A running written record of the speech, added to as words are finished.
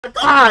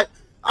God!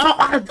 Oh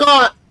my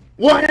God!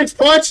 1-inch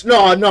punch?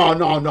 No.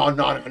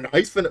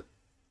 He's finna.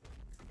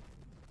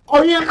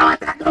 Oh yeah, I like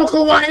that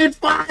Goku 1-inch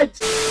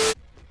punch.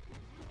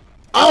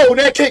 Oh,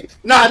 that kick!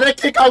 Nah, that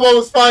kick combo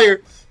was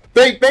fire.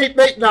 Bait!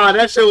 Nah,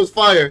 that shit was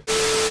fire.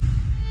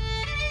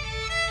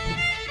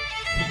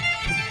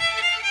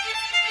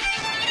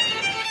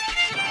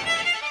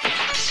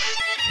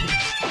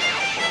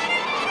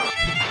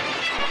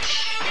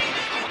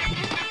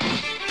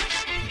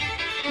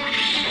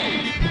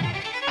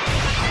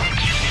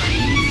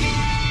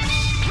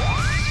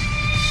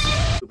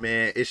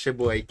 Man, it's your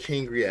boy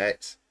King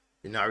Reacts.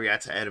 You know, I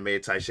react to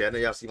anime type shit. I know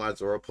y'all see my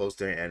Zoro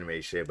poster and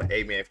anime shit, but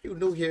hey, man, if you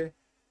new here,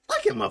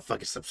 like and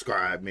motherfucking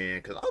subscribe, man,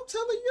 because I'm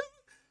telling you,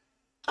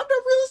 I'm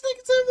the realest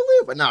nigga to ever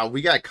live. But nah,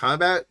 we got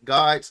Combat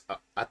Gods.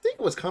 I think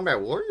it was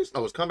Combat Warriors. No,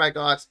 it was Combat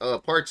Gods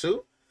Part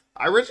 2.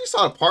 I originally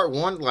saw the Part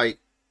 1, like,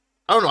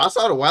 I don't know, I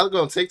saw it a while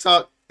ago on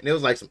TikTok, and it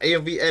was like some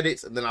AMV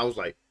edits, and then I was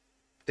like,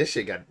 this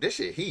shit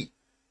heat.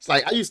 It's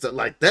like, I used to,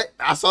 like, that,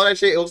 I saw that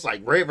shit, it was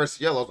like red versus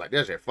yellow. I was like,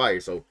 that shit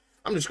fire. So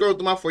I'm just scrolling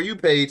through my For You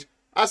page.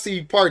 I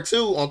see Part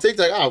 2 on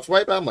TikTok. I'll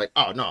swipe out. I'm like,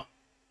 oh, no.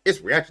 It's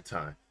reaction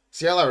time.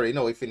 See, y'all already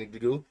know what we finna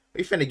do.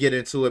 We finna get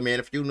into it, man.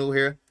 If you new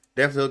here,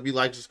 definitely be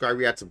like, subscribe,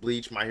 react to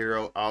Bleach, My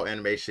Hero, all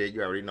anime shit.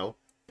 You already know.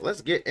 But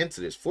let's get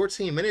into this.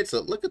 14 minutes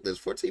of, look at this.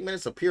 14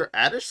 minutes of pure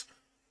adders.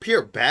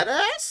 Pure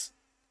badass?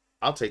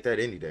 I'll take that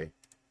any day.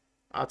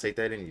 I'll take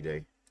that any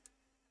day.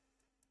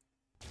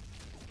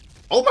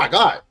 Oh, my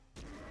God.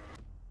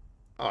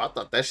 Oh, I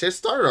thought that shit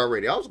started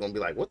already. I was gonna be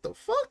like, what the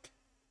fuck?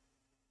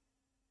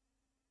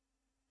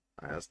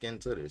 Alright, let's get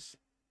into this.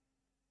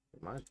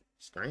 My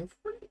screen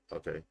free?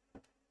 Okay.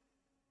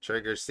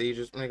 Trigger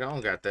seizures. Nigga, I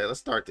don't got that. Let's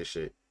start this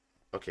shit.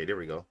 Okay, there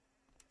we go.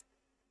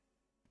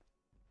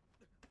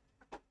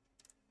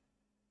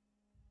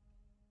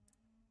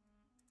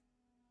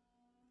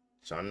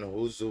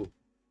 Chanhuzu.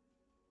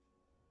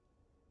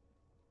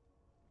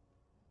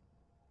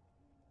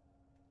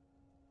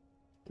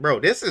 Bro,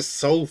 this is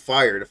so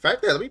fire. The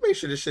fact that, let me make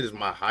sure this shit is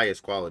my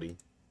highest quality.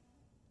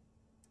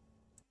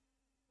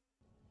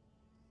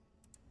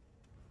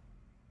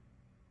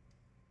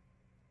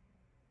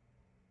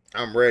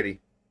 I'm ready.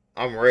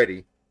 I'm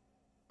ready.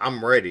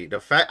 I'm ready.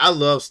 The fact, I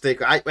love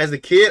Stick. As a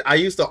kid, I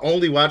used to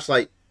only watch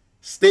like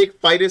Stick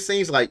fighting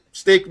scenes, like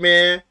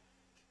Stickman.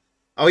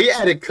 Oh, he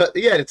added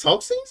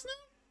talk scenes now.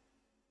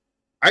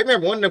 I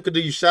remember one of them could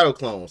do you shadow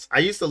clones. I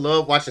used to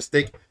love watching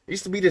Stick. There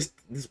used to be this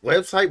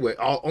website with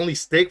only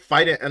Stick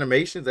fighting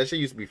animations. That shit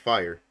used to be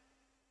fire.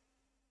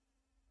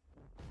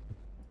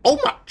 Oh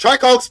my,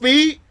 Tricog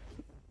speed.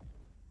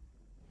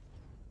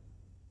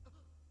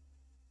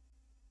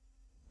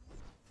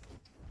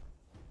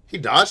 He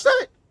dodged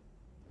that?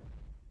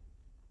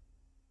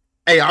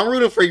 Hey, I'm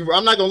rooting for you.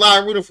 I'm not gonna lie,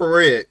 I'm rooting for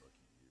Red.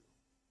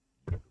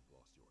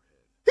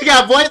 He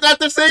got voice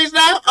actor scenes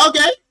now?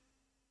 Okay.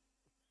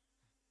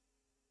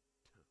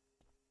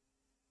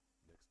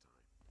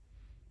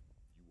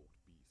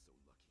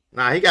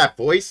 Nah, he got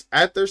voice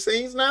actor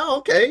scenes now?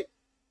 Okay.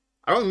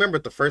 I don't remember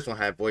if the first one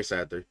had voice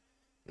actor.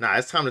 Nah,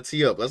 it's time to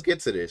tee up. Let's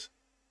get to this.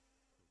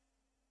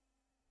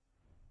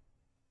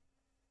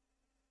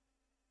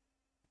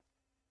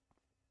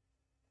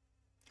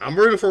 I'm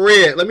rooting for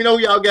Red. Let me know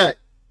who y'all got.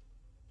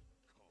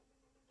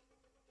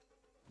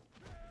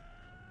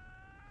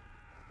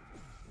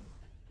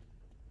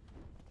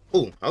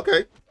 Ooh,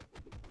 okay.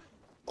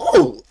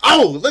 Oh,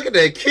 look at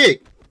that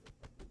kick.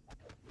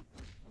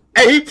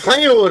 Hey, he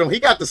playing with him. He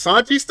got the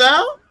Sanji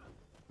style.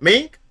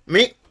 Mink,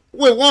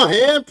 with one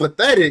hand.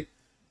 Pathetic.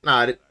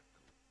 Nah,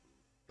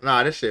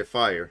 this shit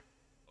fire.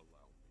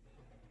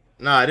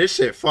 Nah, this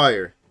shit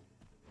fire.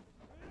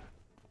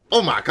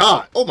 Oh my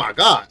God. Oh my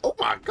God. Oh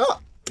my God.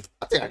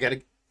 I think I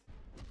gotta.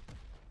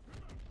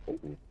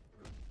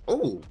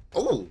 Oh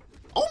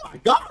my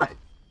God.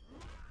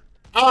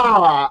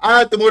 Ah, I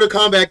had the Mortal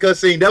Kombat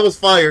cutscene. That was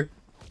fire.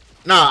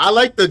 Nah, I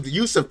like the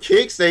use of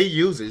kicks that he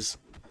uses.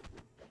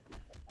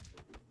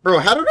 Bro,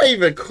 how do they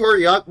even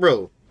choreograph?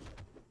 Bro,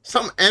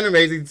 some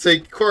animes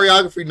take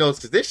choreography notes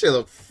because this shit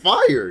look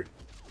fire.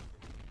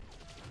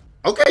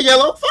 Okay,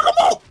 Yellow, fuck him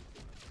up.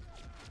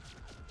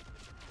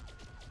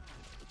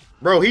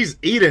 Bro, he's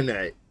eating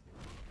that.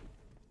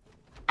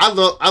 I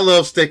love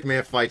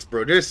Stickman fights,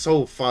 bro. They're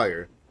so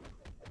fire.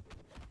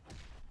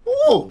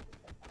 Ooh.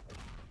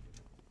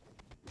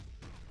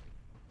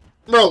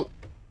 Bro,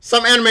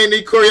 some anime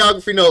need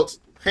choreography notes.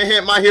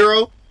 My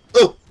Hero.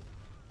 Ooh.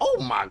 Oh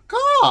my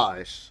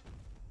gosh.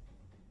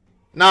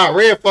 Nah,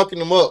 Red fucking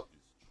them up.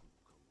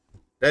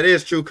 That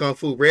is true Kung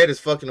Fu. Red is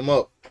fucking them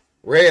up.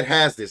 Red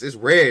has this. It's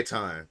Red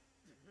time.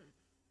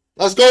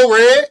 Let's go,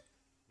 Red.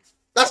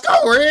 Let's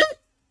go, Red.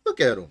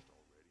 Look at him.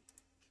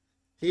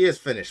 He is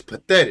finished.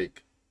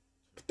 Pathetic.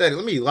 Pathetic.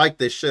 Let me like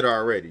this shit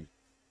already.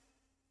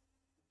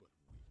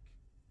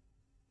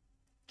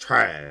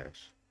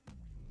 Trash.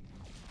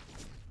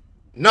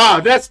 Nah,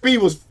 that speed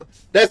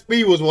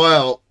was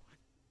wild.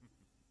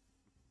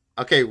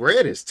 Okay,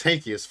 Red is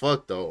tanky as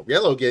fuck though.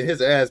 Yellow getting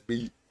his ass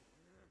beat.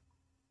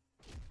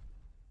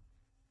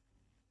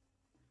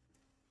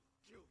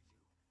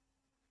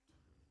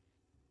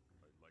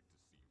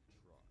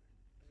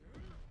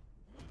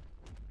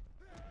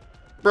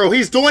 Bro,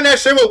 he's doing that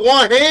shit with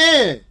one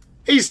hand.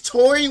 He's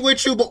toying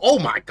with you, but oh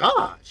my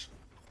gosh.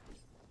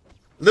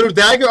 Little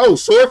dagger. Oh,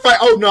 sword fight.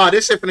 Oh, nah,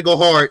 this shit finna go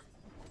hard.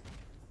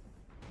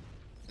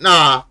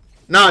 Nah.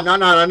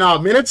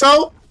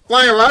 Minato?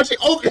 Flying Raji?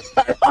 Oh,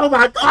 oh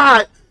my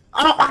god.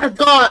 Oh my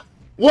god.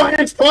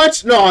 1-inch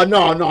punch? No.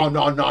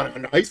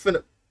 He's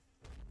finna.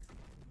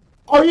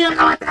 Oh, yeah,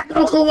 I like that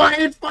Goku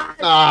 1-inch punch.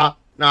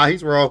 Nah,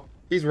 he's raw.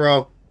 He's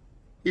raw.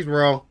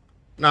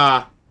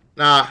 Nah.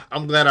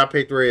 I'm glad I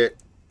picked red.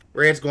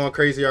 Red's going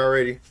crazy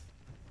already.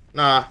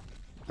 Nah.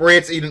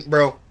 Red's eating,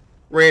 bro.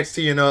 Red's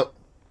teeing up.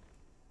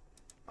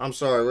 I'm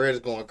sorry,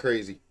 Red's going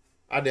crazy.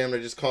 I damn near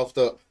just coughed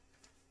up.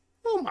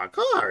 Oh my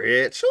god,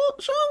 Red. Sean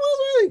was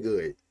really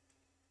good.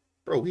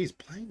 Bro, he's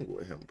playing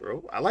with him,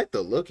 bro. I like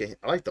the look at him.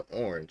 I like the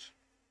orange.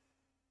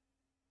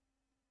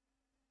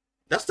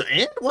 That's the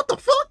end? What the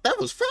fuck?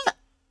 That was fat.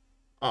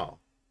 Oh.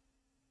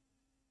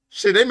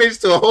 Shit, they made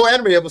it to a whole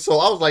anime episode.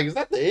 I was like, is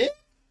that the end?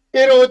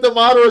 Hit him with the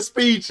moderate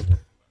speech.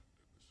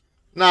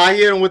 Nah, I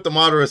hit him with the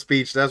moderate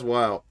speech. That's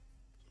wild.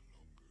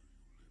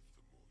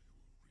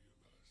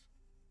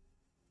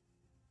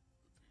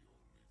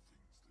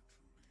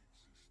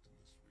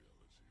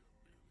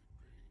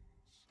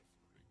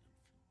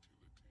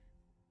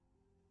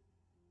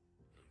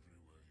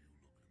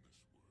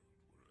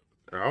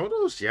 Are all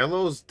those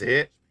yellows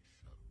dead?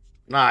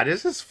 Nah,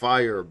 this is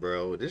fire,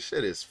 bro. This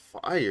shit is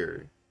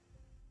fire.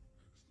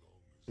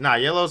 Nah,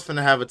 yellow's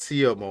finna have a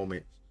tear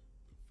moment.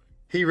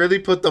 He really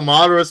put the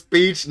moderate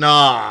speech?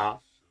 Nah.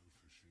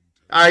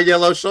 Alright,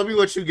 yellow, show me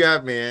what you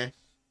got, man.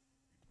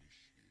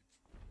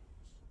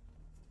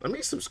 Let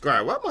me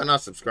subscribe. Why am I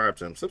not subscribed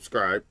to him?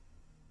 Subscribe.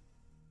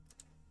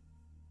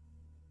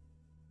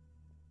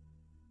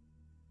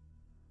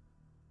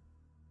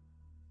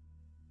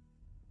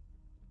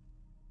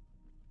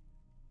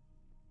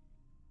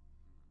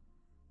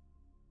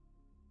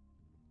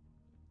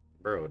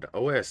 Bro, the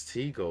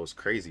OST goes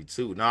crazy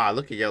too. Nah,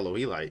 look at yellow.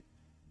 He like,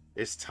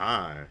 it's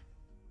time.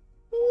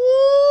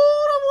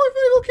 Ooh, that boy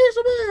finna go kick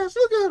some ass.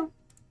 Look at him.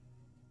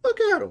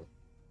 Look at him.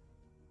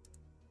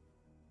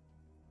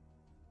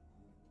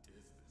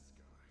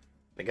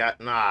 They got,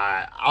 nah,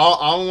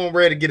 I don't want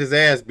Red to get his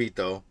ass beat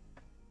though.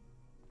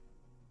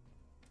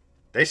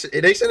 They should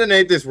have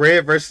named this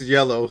Red versus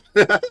Yellow.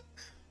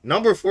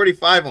 Number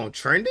 45 on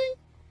trending?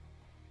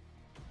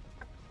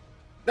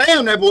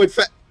 Damn, that boy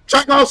fat.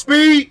 Track off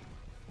speed.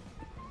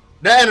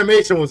 That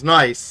animation was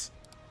nice.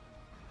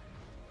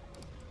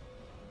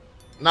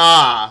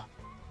 Nah.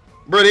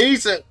 Bro,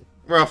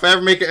 bro, if I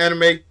ever make an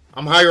anime,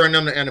 I'm hiring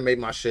them to animate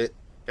my shit.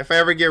 If I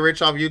ever get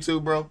rich off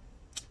YouTube, bro,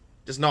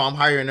 just know I'm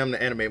hiring them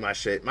to animate my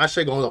shit. My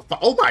shit going to fight.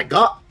 Oh my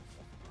god.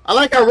 I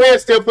like how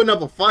Red's still putting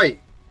up a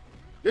fight.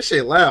 This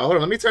shit loud. Hold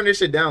on, let me turn this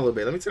shit down a little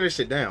bit. Let me turn this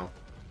shit down.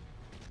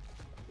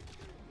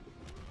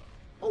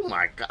 Oh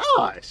my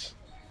gosh.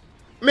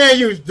 Man,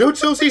 you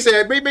jutsus, he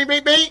said, beep.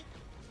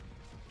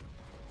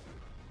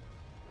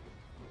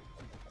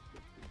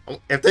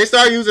 If they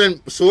start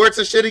using swords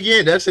and shit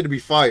again, that should be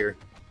fire.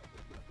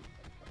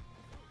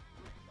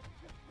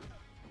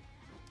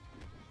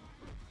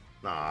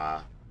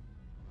 Nah.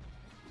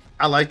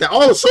 I like that.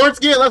 Oh, swords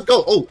again. Let's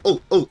go.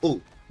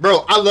 Oh.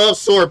 Bro, I love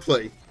sword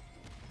play.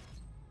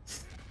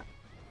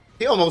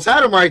 He almost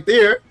had him right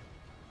there.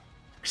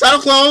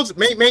 Shadow clones.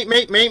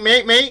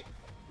 Mate.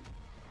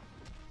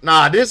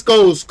 Nah, this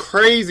goes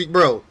crazy,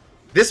 bro.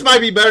 This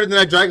might be better than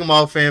that Dragon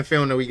Ball fan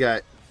film that we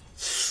got.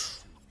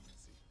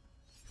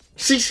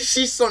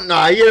 She's so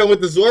nah, you know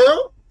with the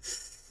Zoro?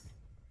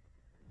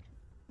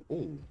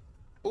 Ooh.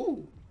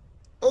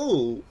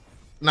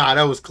 Nah,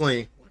 that was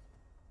clean.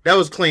 That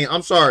was clean.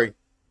 I'm sorry.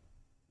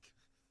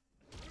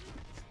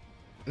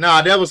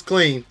 Nah, that was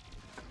clean.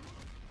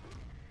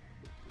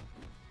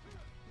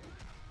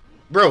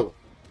 Bro,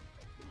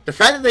 the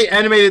fact that they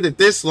animated it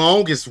this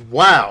long is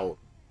wild.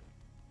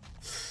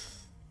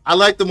 I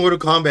like the Mortal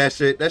Kombat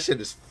shit. That shit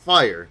is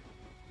fire.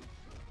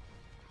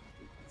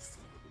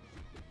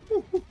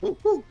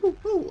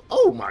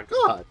 Oh my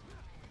god.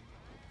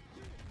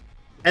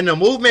 And the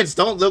movements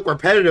don't look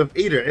repetitive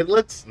either. It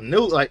looks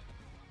new, like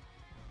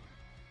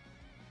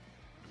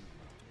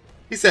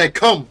he said,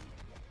 come.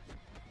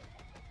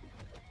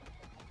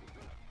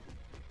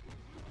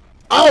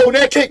 Oh,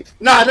 that kick.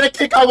 Nah, that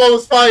kick almost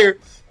was fire.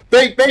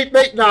 Bait.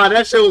 Nah,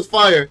 that shit was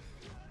fire.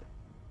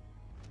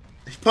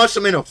 He punched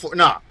him in a foot.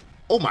 Nah.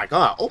 Oh my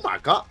god.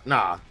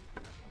 Nah.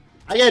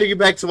 I gotta get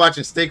back to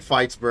watching stick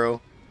fights,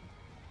 bro.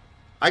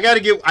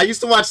 I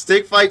used to watch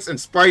stick fights and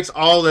sprites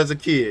all as a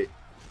kid.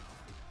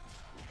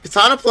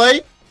 Katana play?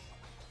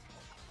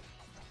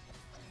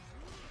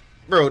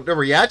 Bro, the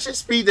reaction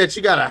speed that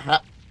you gotta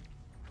have.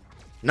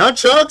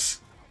 Nunchucks?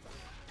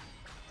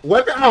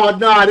 Weapon? Oh,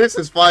 nah, this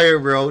is fire,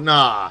 bro.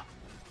 Nah.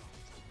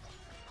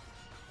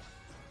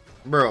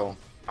 Bro,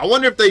 I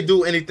wonder if they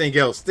do anything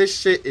else. This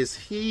shit is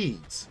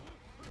heat.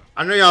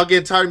 I know y'all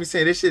getting tired of me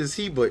saying this shit is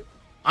heat, but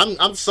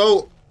I'm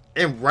so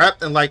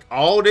enwrapped in like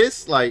all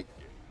this, like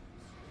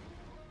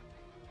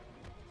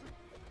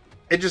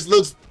it just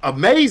looks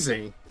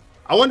amazing.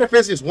 I wonder if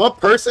it's just one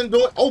person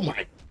doing. Oh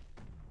my!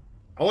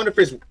 I wonder if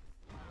it's.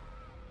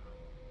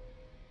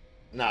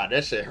 Nah,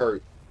 that shit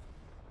hurt.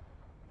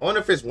 I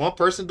wonder if it's one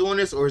person doing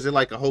this or is it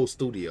like a whole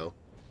studio?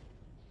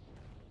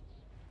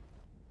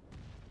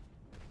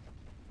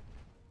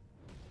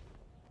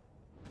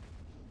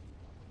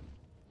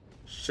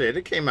 Shit,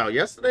 it came out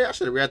yesterday. I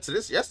should have reacted to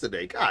this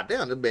yesterday. God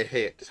damn, this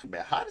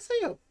been hot as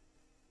hell.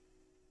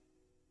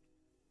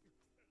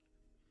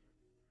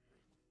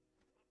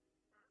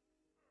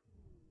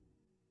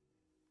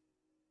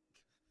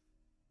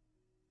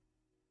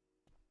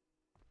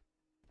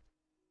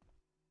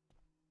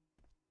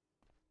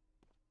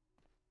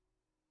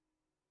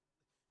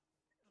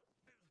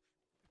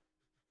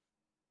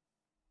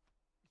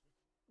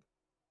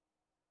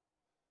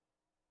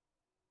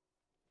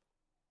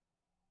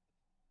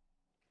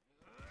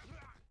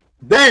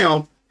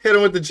 Damn! Hit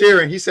him with the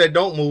chair and he said,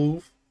 don't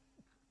move.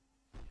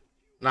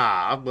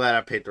 Nah, I'm glad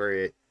I picked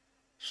Red.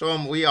 Show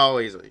him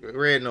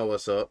Red know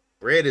what's up.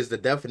 Red is the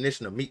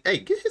definition of me. Hey,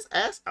 get his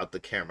ass out the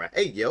camera.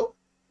 Hey, yo.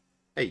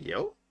 Hey,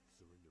 yo.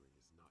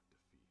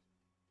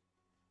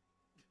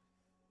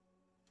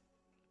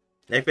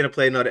 They finna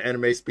play another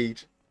anime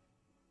speech.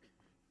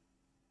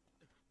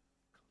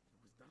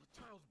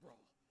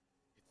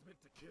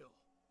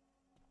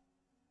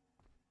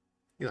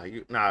 You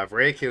like, nah, if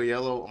Red kill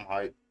Yellow, I'm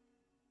hyped.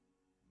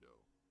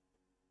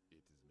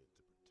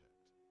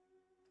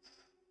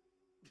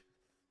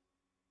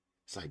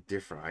 It's like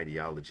different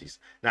ideologies.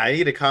 Now, I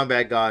need to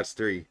Combat Gods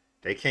 3.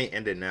 They can't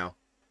end it now.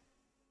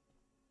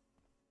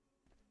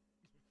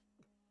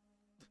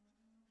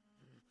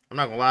 I'm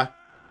not gonna lie.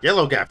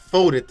 Yellow got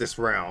folded this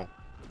round.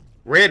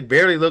 Red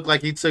barely looked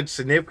like he took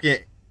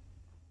significant.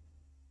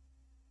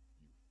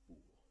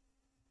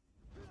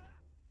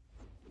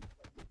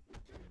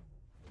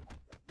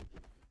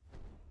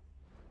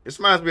 This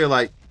reminds me of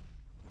like,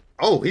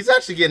 oh, he's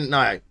actually getting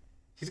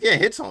he's getting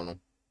hits on him.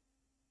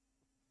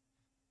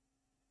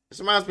 This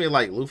reminds me of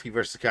like Luffy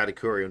versus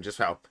Katakuri and just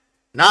how,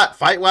 not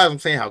fight-wise, I'm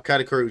saying how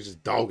Katakuri was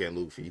just dogging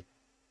Luffy.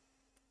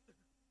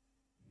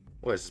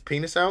 What, is his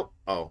penis out?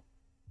 Oh.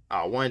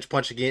 Oh, 1-inch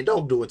punch again.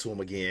 Don't do it to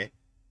him again.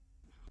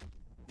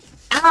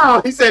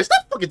 Ow! He said,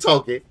 stop fucking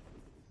talking.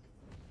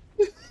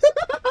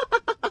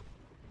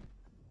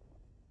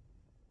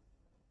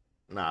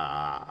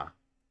 Nah.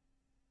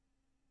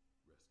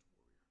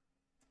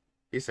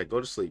 He said,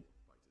 go to sleep.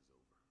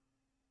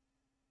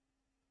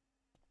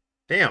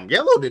 Damn,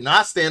 Yellow did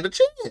not stand a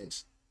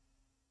chance.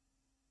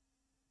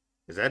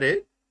 Is that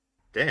it?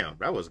 Damn,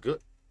 that was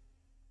good.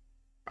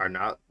 Are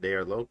not they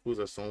are locals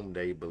assume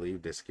they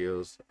believe their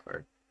skills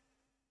are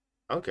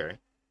okay.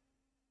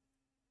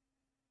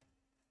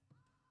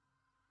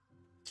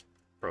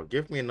 Bro,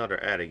 give me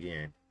another ad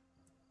again.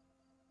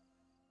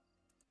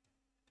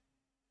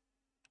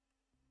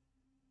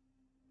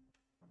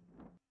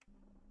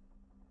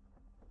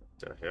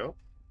 The hell?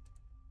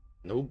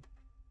 No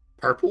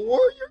purple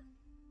warrior?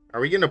 Are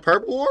we getting a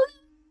purple warrior?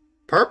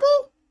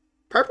 Purple?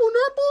 Purple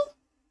nurple?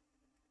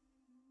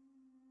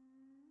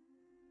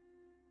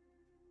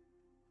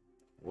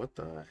 What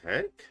the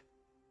heck?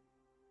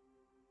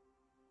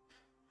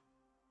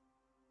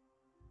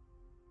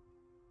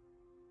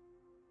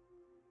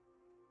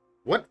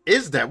 What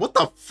is that? What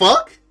the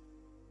fuck?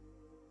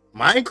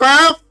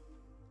 Minecraft?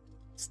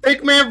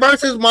 Stickman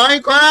versus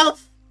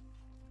Minecraft?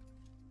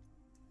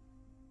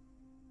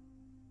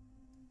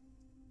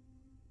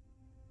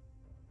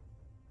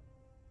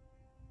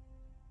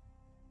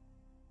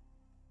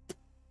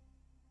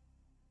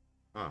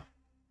 Huh.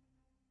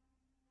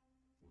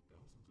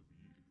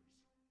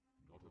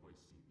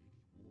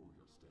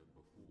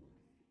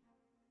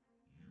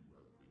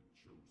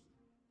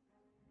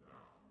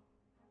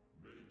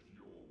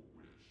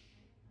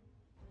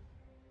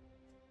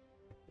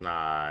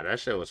 Nah, that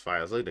shit was fire.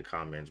 Let's look at the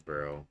comments,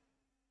 bro.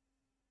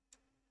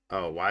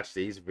 Oh, watch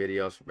these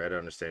videos for better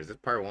understanding. Is this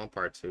part 1,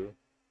 part 2?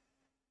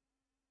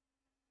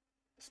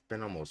 It's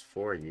been almost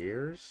 4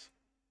 years?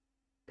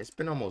 It's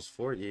been almost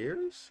 4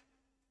 years?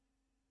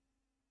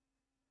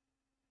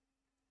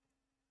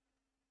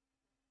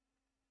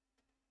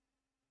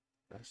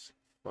 That's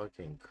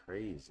fucking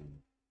crazy.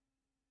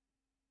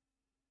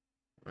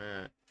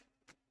 Man.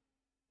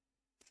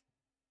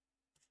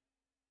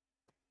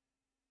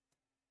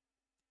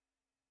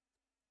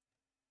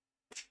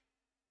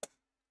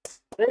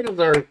 They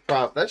deserve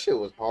props. That shit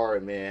was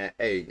hard, man.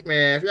 Hey,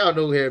 man, if y'all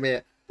new here,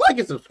 man, like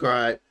and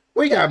subscribe.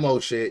 We got more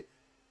shit.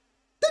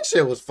 This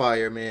shit was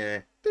fire,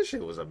 man. This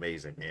shit was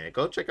amazing, man.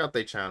 Go check out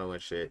their channel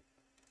and shit.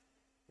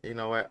 You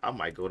know what? I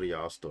might go to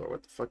y'all store.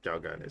 What the fuck y'all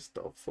got in this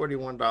store?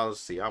 $41.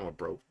 See, I'm a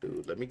broke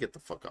dude. Let me get the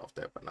fuck off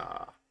that. But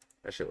nah,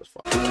 that shit was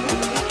fire.